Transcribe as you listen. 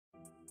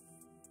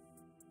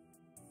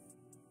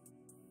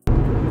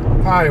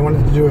Hi, I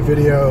wanted to do a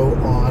video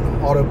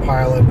on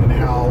autopilot and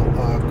how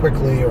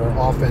quickly or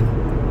often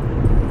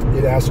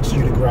it asks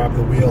you to grab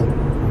the wheel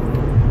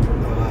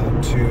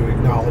to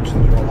acknowledge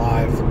that you're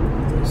alive.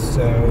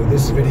 So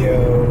this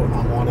video,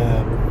 I'm on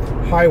a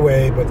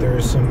highway, but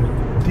there's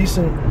some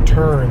decent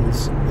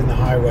turns in the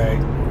highway,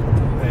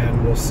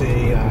 and we'll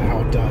see how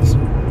it does.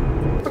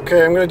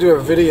 Okay, I'm going to do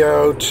a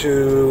video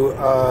to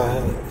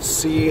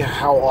see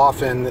how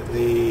often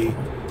the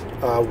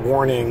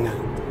warning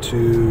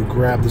to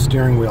grab the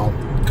steering wheel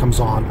comes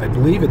on. I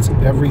believe it's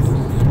every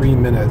 3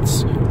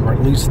 minutes, or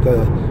at least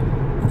the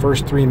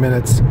first 3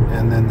 minutes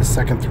and then the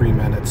second 3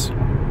 minutes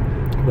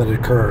that it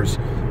occurs.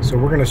 So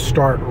we're going to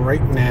start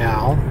right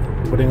now,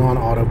 putting on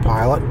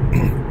autopilot,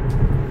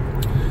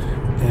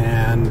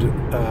 and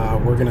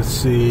we're going to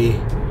see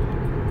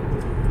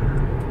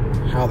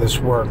how this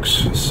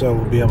works. So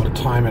we'll be able to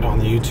time it on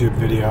the YouTube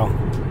video.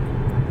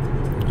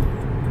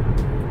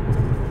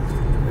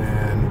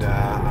 And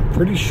I'm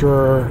pretty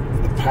sure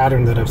the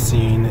pattern that I've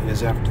seen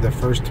is after the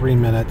first 3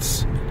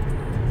 minutes,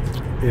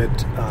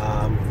 it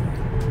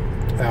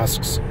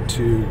asks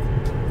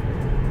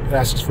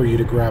for you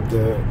to grab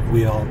the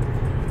wheel,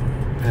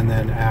 and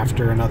then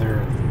after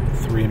another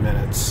 3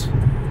 minutes,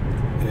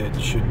 it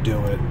should do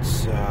it.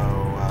 So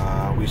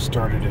we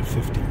started at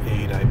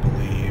 58, I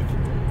believe.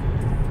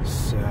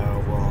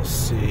 So we'll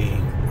see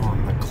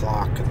on the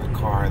clock in the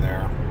car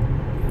there.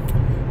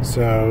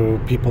 So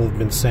people have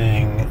been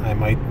saying I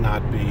might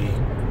not be,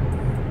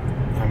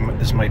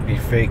 this might be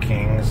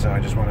faking, so I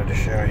just wanted to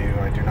show you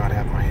I do not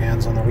have my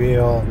hands on the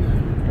wheel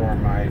or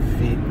my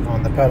feet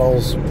on the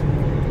pedals.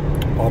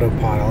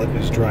 Autopilot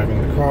is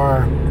driving the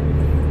car,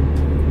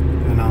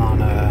 and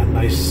on a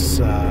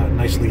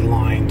nicely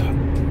lined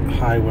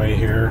highway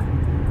here.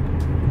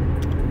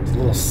 It's a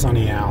little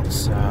sunny out,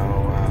 so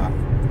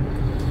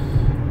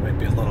might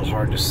be a little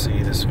hard to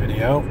see this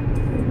video.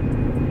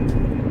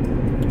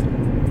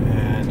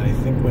 And I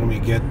think when we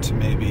get to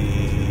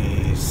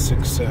maybe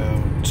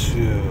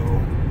 6:02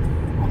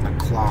 on the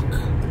clock,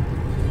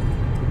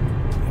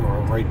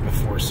 or right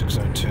before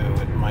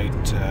 6:02, it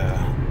might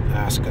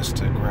ask us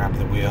to grab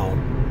the wheel.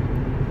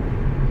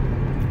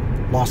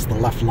 Lost the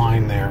left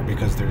line there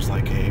because there's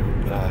like a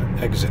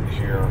exit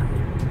here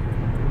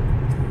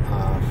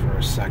for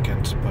a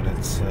second, but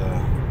it's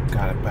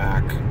got it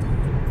back.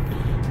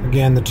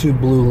 Again, the two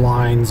blue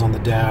lines on the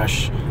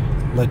dash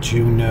let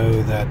you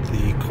know that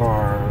the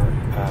car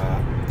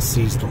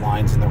sees the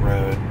lines in the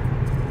road,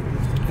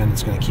 and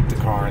it's going to keep the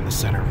car in the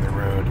center of the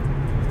road.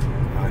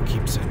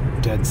 Keeps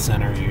it dead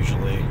center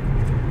usually,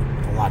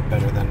 a lot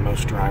better than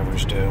most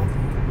drivers do.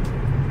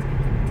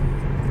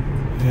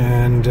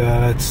 And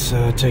it's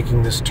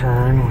taking this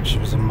turn, which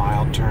was a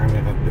mild turn. We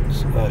have a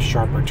bit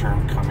sharper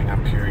turn coming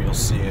up here. You'll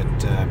see it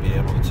be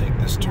able to take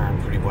this turn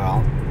pretty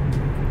well.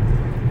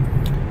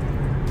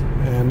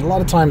 And a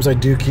lot of times I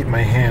do keep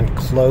my hand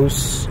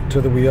close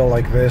to the wheel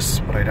like this,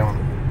 but I don't,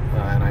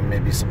 and I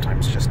maybe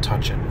sometimes just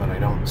touch it, but I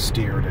don't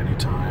steer at any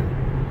time.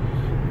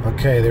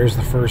 Okay, there's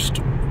the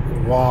first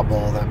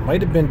wobble. That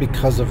might have been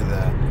because of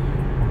the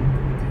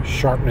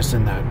sharpness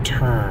in that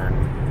turn.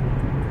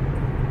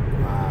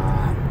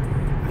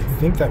 I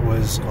think that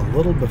was a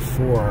little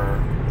before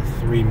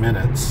 3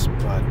 minutes,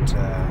 but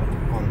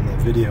on the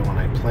video when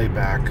I play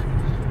back,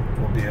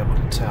 we'll be able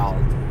to tell.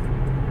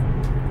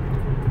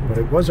 But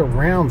it was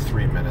around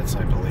 3 minutes,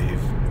 I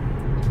believe.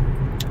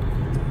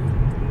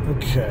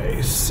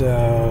 Okay,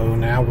 so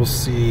now we'll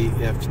see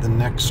if the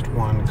next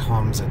one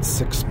comes at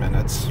 6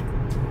 minutes,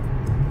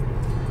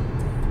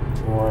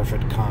 or if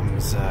it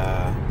comes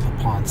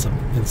upon some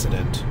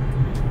incident.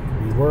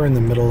 We were in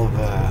the middle of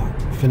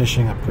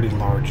finishing a pretty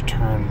large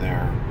turn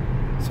there,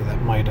 so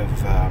that might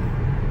have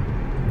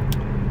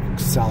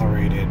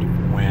accelerated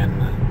when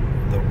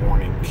the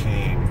warning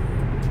came.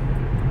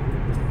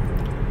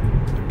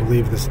 I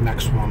believe this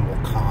next one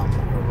will come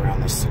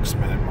around the 6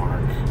 minute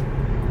mark,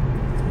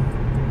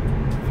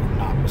 if I'm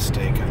not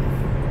mistaken.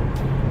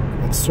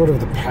 That's sort of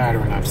the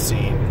pattern I've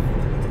seen.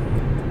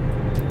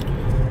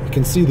 You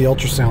can see the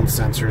ultrasound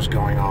sensors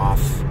going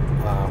off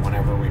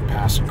whenever we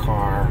pass a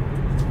car,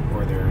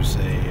 or there's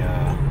a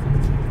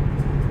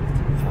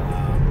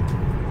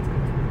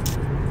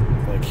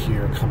like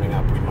here coming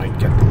up, we might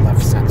get the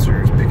left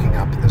sensors picking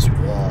up this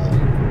wall.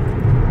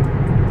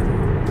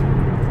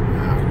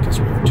 I guess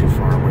we were too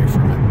far away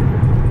from it.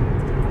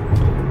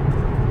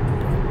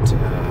 But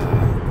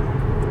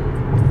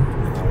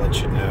I'll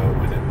let you know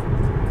when the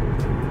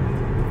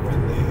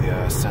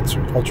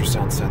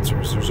ultrasound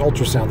sensors. There's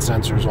ultrasound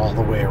sensors all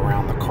the way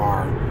around the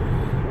car,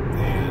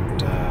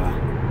 and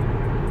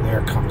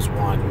there comes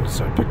one.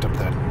 So I picked up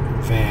that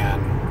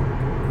van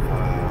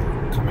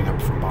coming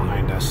up from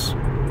behind us.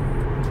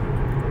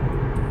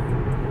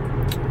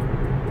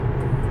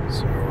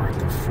 So we're at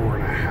the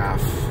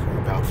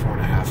about four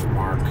and a half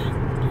mark.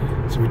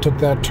 So we took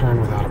that turn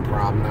without a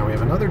problem. Now we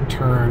have another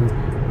turn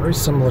very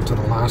similar to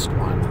the last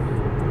one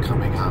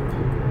coming up.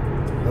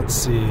 Let's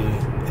see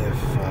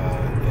if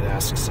it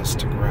asks us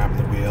to grab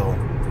the wheel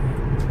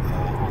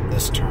on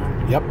this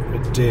turn. Yep,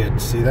 it did.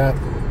 See that?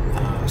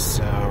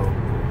 So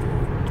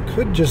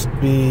could just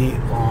be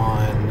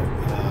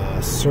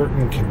on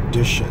certain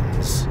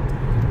conditions.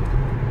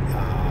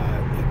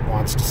 It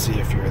wants to see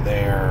if you're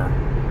there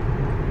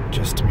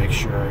just to make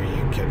sure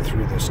you get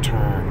through this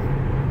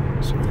turn.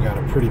 So we've got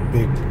a pretty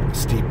big,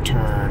 steep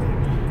turn.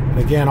 And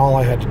again, all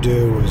I had to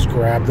do was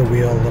grab the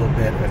wheel a little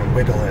bit and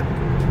wiggle it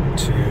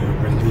to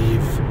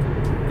relieve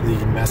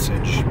the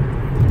message.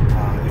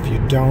 If you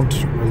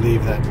don't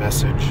relieve that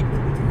message,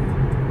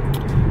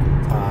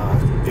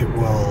 it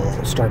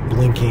will start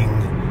blinking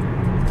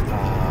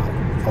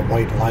a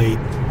white light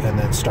and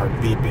then start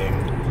beeping.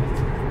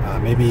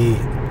 Maybe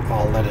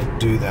I'll let it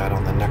do that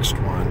on the next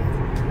one.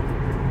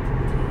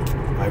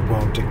 I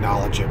won't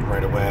acknowledge it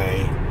right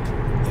away,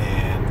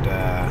 and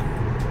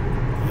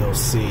you'll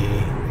see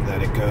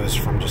that it goes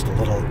from just a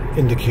little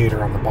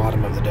indicator on the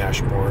bottom of the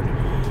dashboard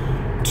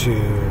to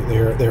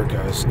there it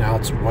goes. Now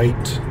it's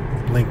white,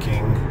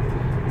 blinking,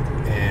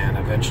 and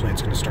eventually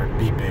it's going to start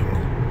beeping.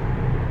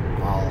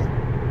 I'll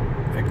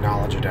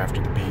acknowledge it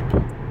after the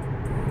beep.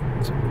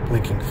 It's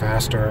blinking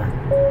faster.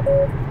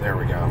 There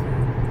we go.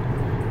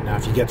 Now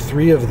if you get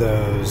 3 of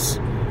those,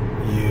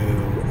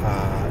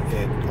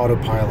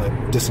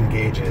 autopilot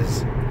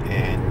disengages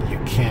and you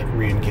can't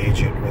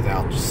re-engage it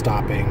without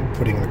stopping,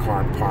 putting the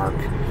car in park,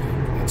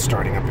 and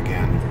starting up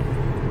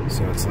again.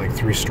 So it's like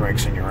 3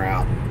 strikes and you're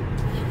out.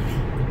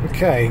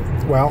 Okay,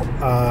 well,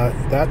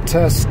 that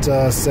test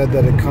said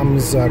that it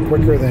comes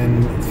quicker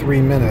than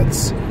 3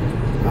 minutes.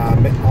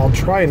 I'll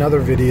try another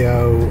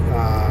video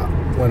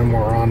when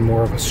we're on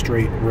more of a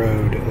straight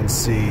road and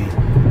see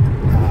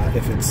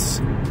if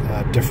it's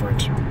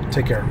different.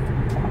 Take care.